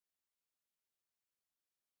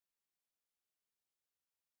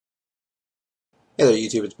Hey there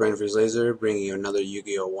YouTube, it's Brain Freeze Laser bringing you another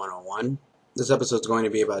Yu-Gi-Oh! 101. This episode is going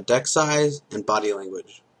to be about deck size and body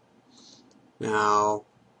language. Now,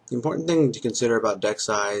 the important thing to consider about deck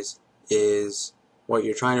size is what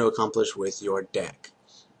you're trying to accomplish with your deck.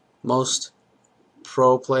 Most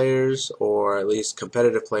pro players, or at least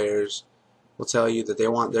competitive players, will tell you that they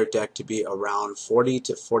want their deck to be around 40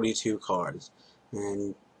 to 42 cards.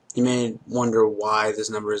 And you may wonder why this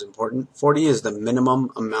number is important. 40 is the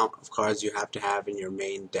minimum amount of cards you have to have in your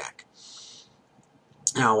main deck.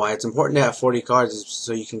 Now, why it's important to have 40 cards is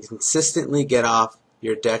so you can consistently get off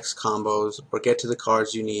your deck's combos or get to the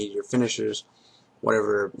cards you need, your finishers,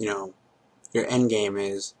 whatever, your end game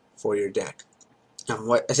is for your deck.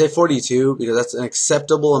 Now, I say 42 because that's an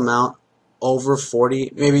acceptable amount. Over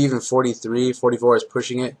 40, maybe even 43, 44 is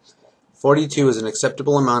pushing it. 42 is an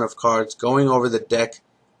acceptable amount of cards going over the deck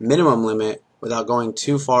minimum limit without going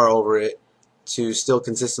too far over it to still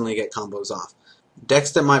consistently get combos off. Decks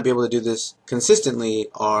that might be able to do this consistently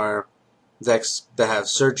are decks that have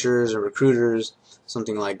searchers or recruiters,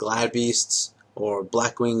 something like Glad Beasts or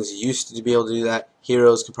Blackwings used to be able to do that.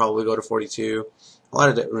 Heroes can probably go to 42. A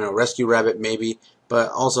lot of Rescue Rabbit maybe, but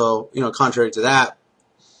also contrary to that,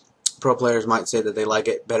 pro players might say that they like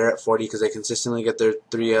it better at 40 because they consistently get their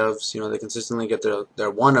 3-ofs, they consistently get their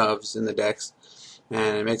 1-ofs in the decks,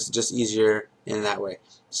 and it makes it just easier in that way.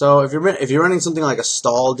 So if you're running something like a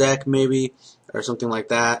stall deck maybe, or something like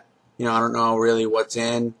that, I don't know really what's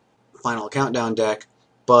in Final Countdown deck,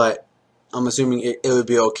 but I'm assuming it would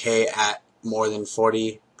be okay at more than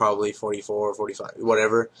 40, probably 44, 45,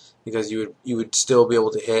 whatever, because you would still be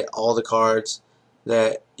able to hit all the cards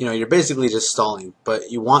that you're basically just stalling, but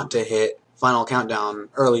you want to hit Final Countdown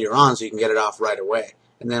earlier on so you can get it off right away,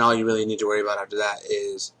 and then all you really need to worry about after that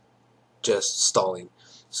is just stalling.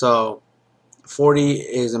 So 40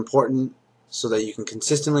 is important so that you can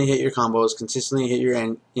consistently hit your combos, consistently hit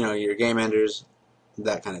your game enders,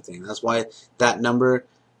 that kind of thing. That's why that number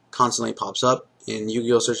constantly pops up in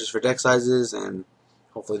Yu-Gi-Oh! Searches for deck sizes, and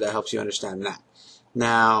hopefully that helps you understand that.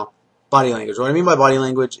 Now, body language. What I mean by body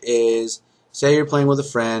language is, say you're playing with a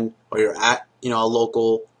friend, or you're at a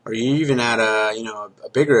local, or you're even at a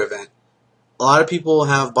bigger event. A lot of people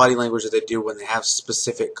have body language that they do when they have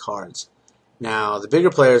specific cards. Now, the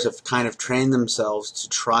bigger players have kind of trained themselves to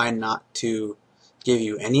try not to give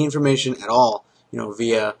you any information at all,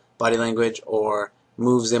 via body language or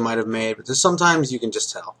moves they might have made, but sometimes you can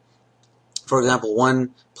just tell. For example,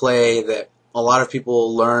 one play that a lot of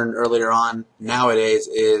people learn earlier on nowadays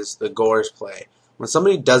is the Gores play. When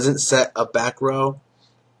somebody doesn't set a back row,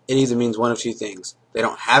 it either means one of two things. They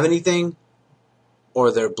don't have anything,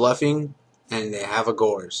 or they're bluffing and they have a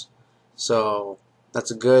Gores. So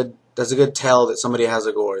that's a good tell that somebody has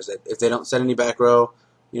a Gores. That if they don't set any back row,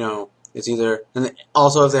 it's either, and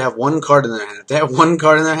also if they have one card in their hand. If they have one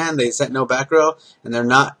card in their hand, they set no back row, and they're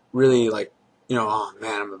not really like, oh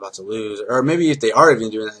man, I'm about to lose. Or maybe if they are even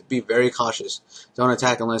doing that, be very cautious. Don't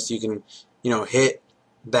attack unless you can, hit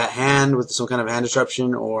that hand with some kind of hand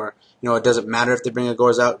disruption, or it doesn't matter if they bring a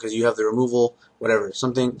Gores out because you have the removal, whatever.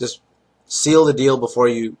 Something, just seal the deal before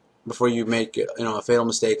you make a fatal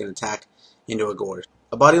mistake and attack into a Gores.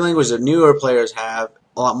 A body language that newer players have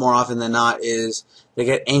a lot more often than not is they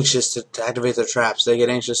get anxious to activate their traps. They get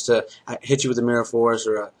anxious to hit you with a Mirror Force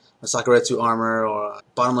or a Sakuretsu armor or a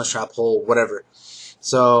bottomless trap hole, whatever.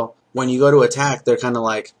 So when you go to attack, they're kind of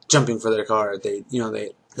like jumping for their card. They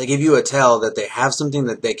give you a tell that they have something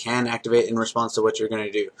that they can activate in response to what you're going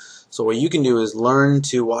to do. So what you can do is learn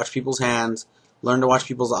to watch people's hands, learn to watch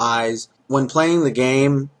people's eyes. When playing the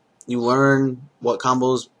game, you learn what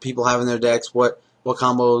combos people have in their decks, what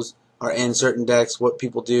combos are in certain decks, what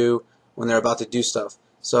people do when they're about to do stuff.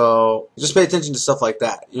 So just pay attention to stuff like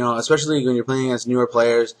that. Especially when you're playing against newer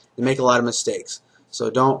players, they make a lot of mistakes.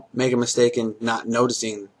 So don't make a mistake in not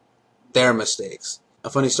noticing their mistakes. A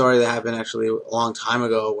funny story that happened actually a long time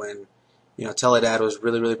ago when, Teledad was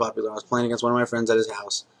really, really popular. I was playing against one of my friends at his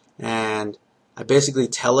house, and I basically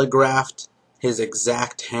telegraphed his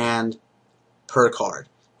exact hand per card.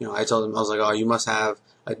 I told him, I was like, oh, you must have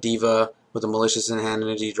a Diva with a Malicious in hand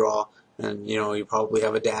and a D-draw, and, you probably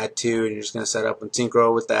have a Dad too, and you're just going to set up and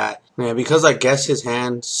synchro with that. And because I guessed his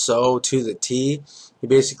hand so to the T, he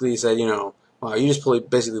basically said, wow, you just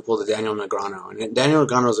basically pulled a Daniel Negreanu. And Daniel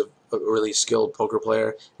Negreanu is a really skilled poker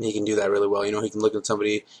player, and he can do that really well. He can look at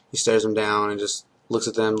somebody, he stares them down, and just looks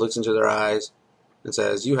at them, looks into their eyes, and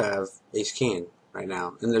says, you have Ace-King right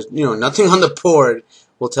now. And there's, nothing on the board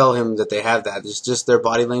will tell him that they have that. It's just their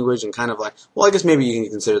body language and kind of like, well, I guess maybe you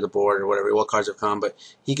can consider the board or whatever, what cards have come, but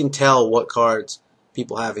he can tell what cards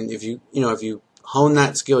people have. And if you hone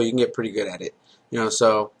that skill, you can get pretty good at it.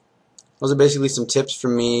 So Those are basically some tips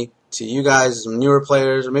from me to you guys, some newer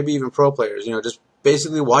players, or maybe even pro players. Just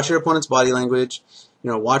basically watch your opponent's body language.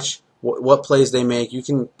 Watch what plays they make. You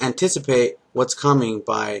can anticipate what's coming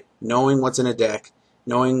by knowing what's in a deck,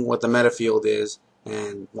 knowing what the meta field is,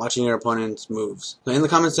 and watching your opponent's moves. So in the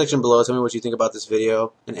comment section below, tell me what you think about this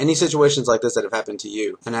video and any situations like this that have happened to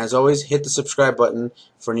you. And as always, hit the subscribe button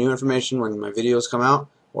for new information when my videos come out,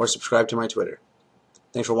 or subscribe to my Twitter.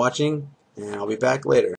 Thanks for watching, and I'll be back later.